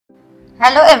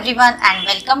Hello everyone and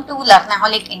welcome to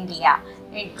Learnaholic India.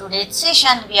 In today's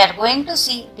session, we are going to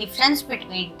see difference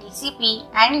between TCP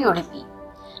and UDP.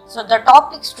 So the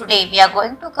topics today we are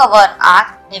going to cover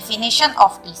are definition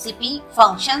of TCP,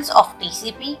 functions of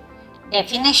TCP,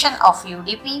 definition of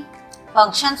UDP,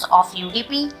 functions of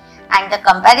UDP and the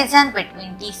comparison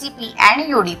between TCP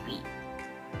and UDP.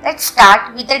 Let's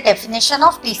start with the definition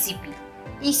of TCP.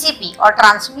 TCP or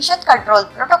Transmission Control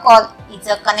Protocol is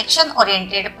a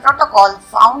connection-oriented protocol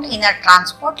found in a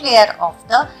transport layer of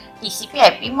the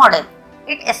TCP/IP model.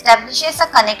 It establishes a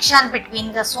connection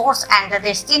between the source and the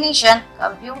destination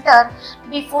computer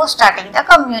before starting the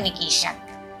communication.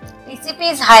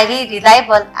 TCP is highly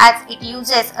reliable as it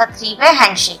uses a three-way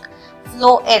handshake,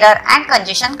 flow, error and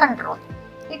congestion control.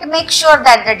 It makes sure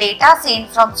that the data sent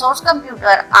from source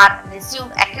computer are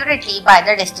received accurately by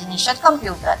the destination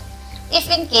computer. If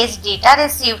in case data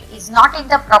received is not in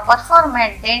the proper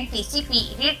format, then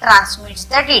TCP retransmits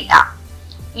the data.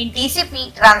 In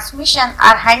TCP, transmission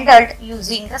are handled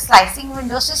using the slicing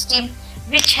window system,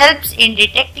 which helps in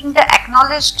detecting the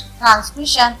acknowledged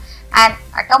transmission and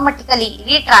automatically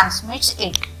retransmits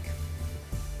it.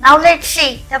 Now let's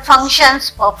see the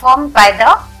functions performed by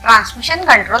the Transmission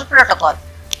Control Protocol.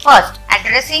 First,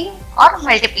 addressing or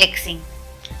multiplexing.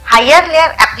 Higher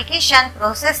layer application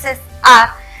processes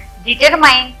are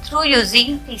determined through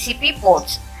using TCP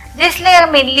ports. This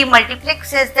layer mainly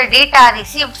multiplexes the data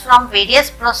received from various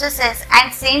processes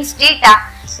and sends data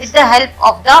with the help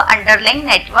of the underlying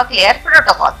network layer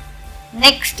protocol.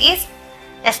 Next is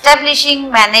establishing,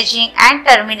 managing and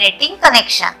terminating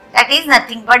connection. That is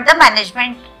nothing but the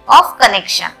management of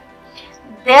connection.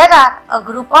 There are a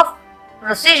group of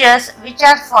procedures which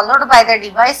are followed by the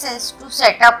devices to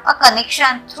set up a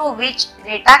connection through which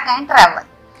data can travel.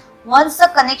 Once the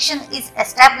connection is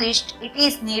established, it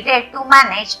is needed to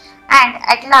manage, and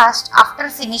at last, after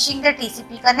finishing the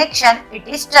TCP connection, it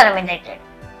is terminated.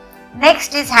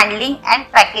 Next is handling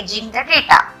and packaging the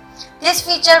data. This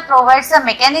feature provides a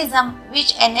mechanism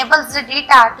which enables the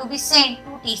data to be sent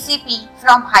to TCP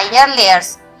from higher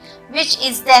layers, which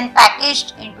is then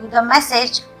packaged into the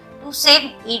message to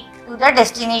send it to the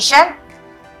destination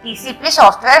TCP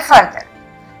software further.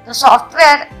 The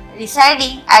software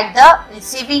residing at the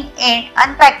receiving end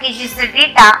unpackages the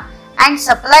data and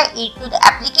supply it to the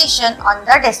application on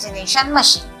the destination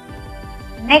machine.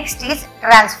 Next is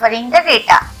transferring the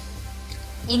data.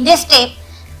 In this step,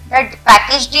 the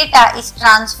packaged data is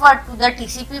transferred to the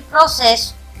TCP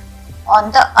process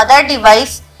on the other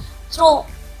device through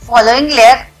following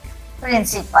layer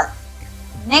principle.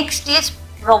 Next is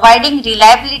providing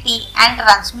reliability and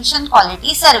transmission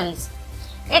quality service.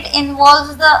 It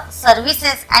involves the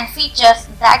services and features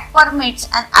that permits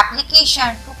an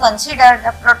application to consider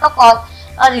the protocol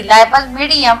a reliable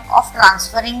medium of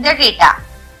transferring the data.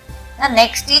 The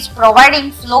next is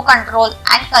providing flow control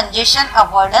and congestion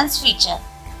avoidance feature.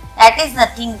 That is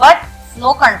nothing but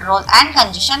flow control and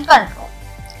congestion control.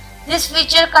 This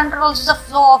feature controls the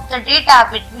flow of the data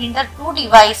between the two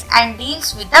devices and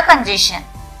deals with the congestion.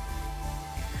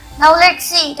 Now let's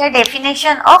see the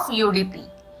definition of UDP.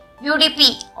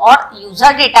 UDP or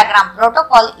User Datagram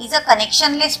Protocol is a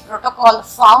connectionless protocol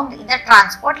found in the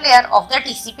transport layer of the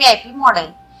TCP/IP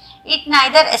model. It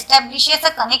neither establishes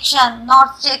a connection nor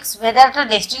checks whether the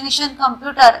destination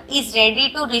computer is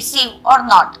ready to receive or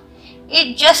not.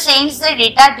 It just sends the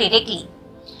data directly.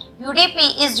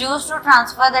 UDP is used to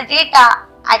transfer the data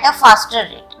at a faster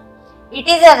rate. It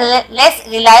is less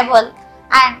reliable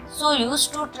and so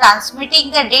used to transmitting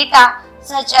the data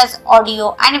such as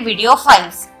audio and video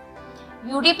files.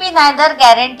 UDP neither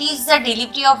guarantees the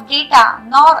delivery of data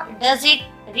nor does it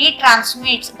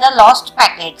retransmit the lost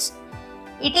packets.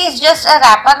 It is just a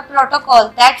wrapper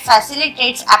protocol that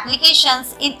facilitates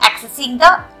applications in accessing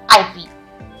the IP.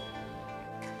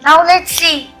 Now let's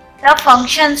see the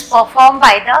functions performed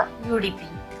by the UDP.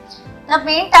 The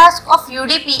main task of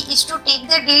UDP is to take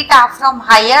the data from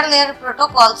higher layer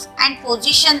protocols and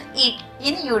position it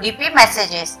in UDP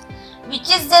messages, which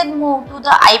is then moved to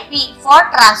the IP for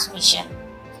transmission.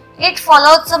 It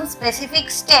follows some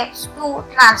specific steps to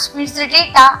transmit the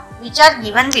data which are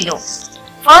given below.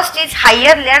 First is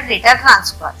higher layer data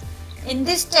transfer. In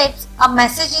these steps, a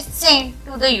message is sent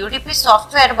to the UDP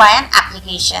software by an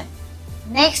application.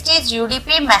 Next is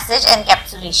UDP message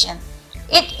encapsulation.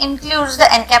 It includes the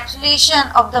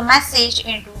encapsulation of the message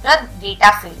into the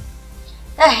data field.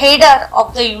 The header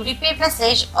of the UDP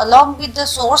message along with the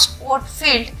source port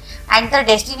field and the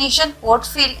destination port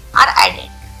field are added.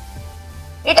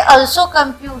 It also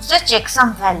computes the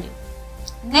checksum value.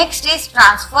 Next is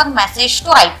transfer message to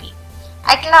IP.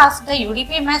 At last, the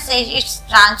UDP message is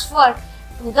transferred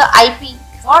to the IP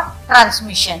for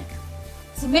transmission.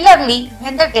 Similarly,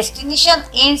 when the destination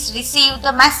ends receive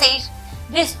the message,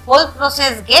 this whole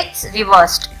process gets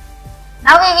reversed.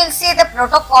 Now we will see the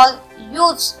protocol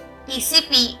use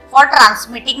TCP for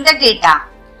transmitting the data.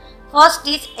 First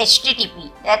is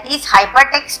HTTP, that is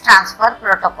Hypertext Transfer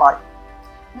Protocol.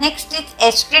 Next is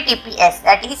HTTPS,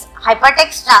 that is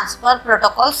Hypertext Transfer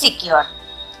Protocol Secure.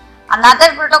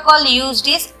 Another protocol used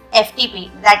is FTP,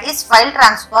 that is File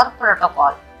Transfer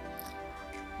Protocol.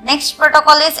 Next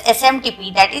protocol is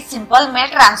SMTP, that is Simple Mail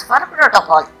Transfer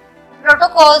Protocol.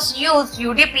 Protocols use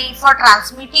UDP for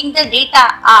transmitting the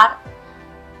data are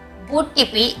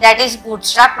BOOTP, that is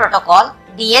Bootstrap Protocol,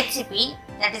 DHCP,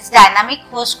 that is Dynamic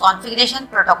Host Configuration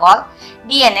Protocol,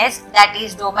 DNS, that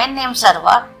is Domain Name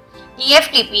Server,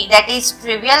 TFTP, that is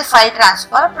Trivial File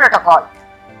Transfer Protocol.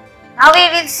 Now we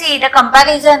will see the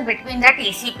comparison between the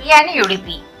TCP and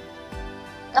UDP.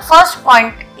 The first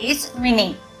point is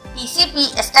meaning.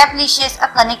 TCP establishes a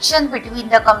connection between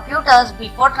the computers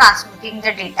before transmitting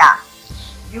the data.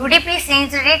 UDP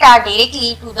sends the data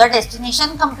directly to the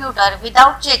destination computer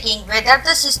without checking whether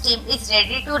the system is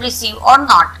ready to receive or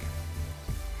not.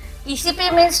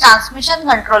 TCP means Transmission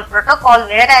Control Protocol,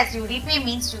 whereas UDP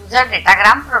means User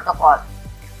Datagram Protocol.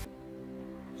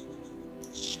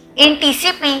 In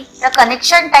TCP, the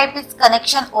connection type is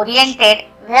connection oriented,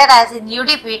 whereas in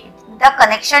UDP, the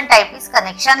connection type is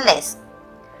connectionless.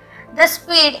 The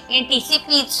speed in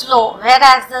TCP is slow,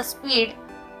 whereas the speed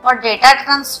for data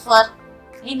transfer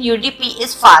in UDP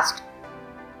is fast.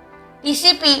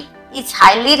 TCP is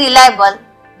highly reliable,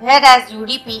 whereas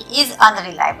UDP is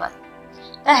unreliable.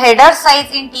 The header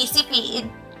size in TCP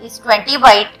is 20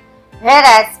 bytes,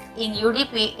 whereas in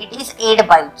UDP it is 8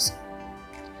 bytes.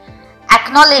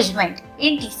 Acknowledgement.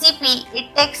 In TCP,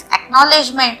 it takes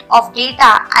acknowledgement of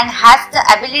data and has the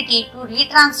ability to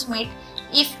retransmit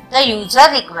if the user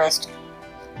requests.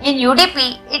 In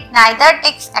UDP, it neither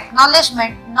takes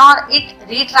acknowledgement nor it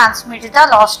retransmits the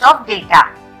loss of data.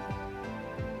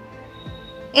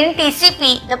 In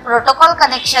TCP, the protocol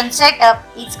connection setup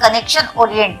is connection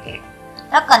oriented.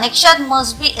 The connection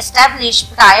must be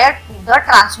established prior to the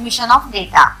transmission of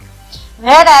data,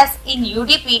 whereas in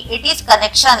UDP, it is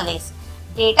connectionless.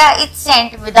 Data is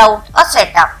sent without a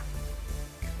setup.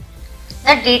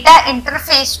 The data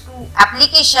interface to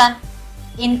application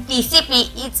in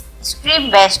TCP is stream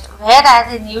based,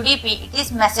 whereas in UDP it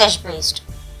is message based.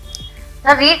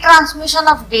 The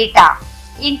retransmission of data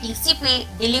in TCP,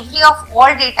 delivery of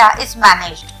all data is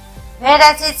managed,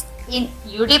 whereas in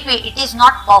UDP it is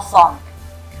not performed.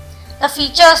 The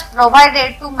features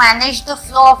provided to manage the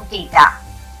flow of data.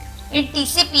 In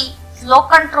TCP, flow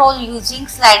control using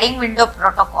sliding window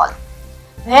protocol,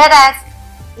 whereas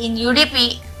in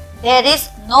UDP there is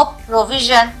no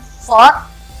provision for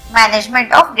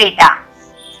management of data.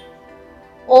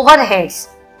 Overheads.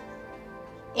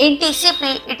 In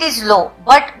TCP it is low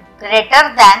but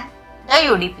greater than the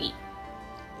UDP.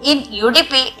 In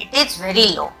UDP it is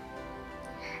very low.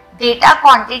 Data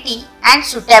quantity and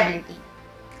suitability.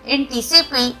 In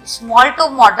TCP, small to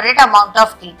moderate amount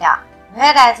of data,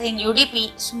 whereas in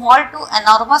UDP, small to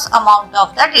enormous amount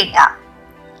of the data.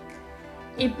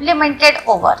 Implemented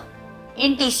over.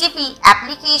 In TCP,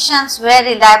 applications where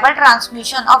reliable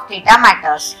transmission of data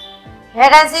matters,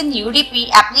 whereas in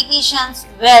UDP, applications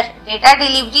where data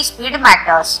delivery speed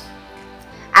matters.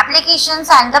 Applications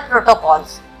and the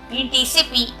protocols. In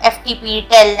TCP, FTP,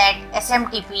 Telnet,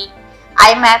 SMTP,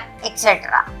 IMAP,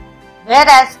 etc.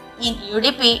 Whereas in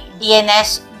UDP,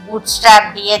 DNS,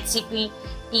 Bootstrap, DHCP,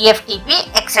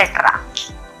 TFTP, etc.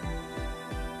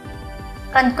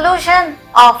 Conclusion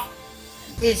of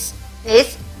this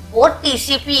is both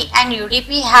TCP and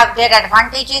UDP have their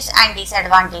advantages and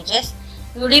disadvantages.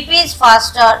 UDP is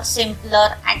faster,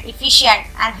 simpler and efficient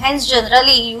and hence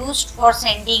generally used for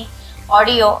sending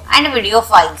audio and video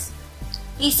files.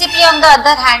 TCP on the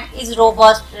other hand is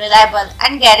robust, reliable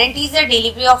and guarantees the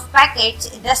delivery of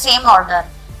packets in the same order.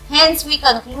 Hence, we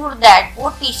conclude that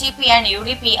both TCP and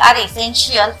UDP are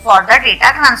essential for the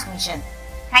data transmission.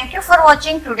 Thank you for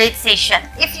watching today's session.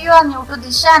 If you are new to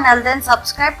this channel, then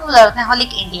subscribe to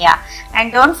Learnaholic India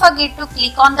and don't forget to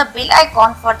click on the bell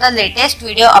icon for the latest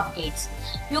video updates.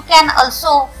 You can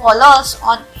also follow us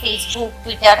on Facebook,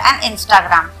 Twitter and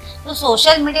Instagram. The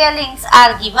social media links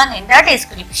are given in the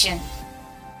description.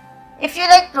 If you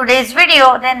like today's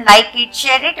video, then like it,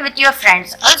 share it with your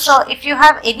friends. Also, if you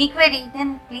have any query,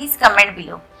 then please comment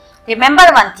below. Remember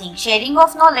one thing, sharing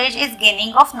of knowledge is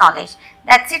gaining of knowledge.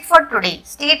 That's it for today.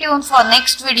 Stay tuned for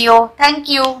next video. Thank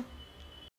you.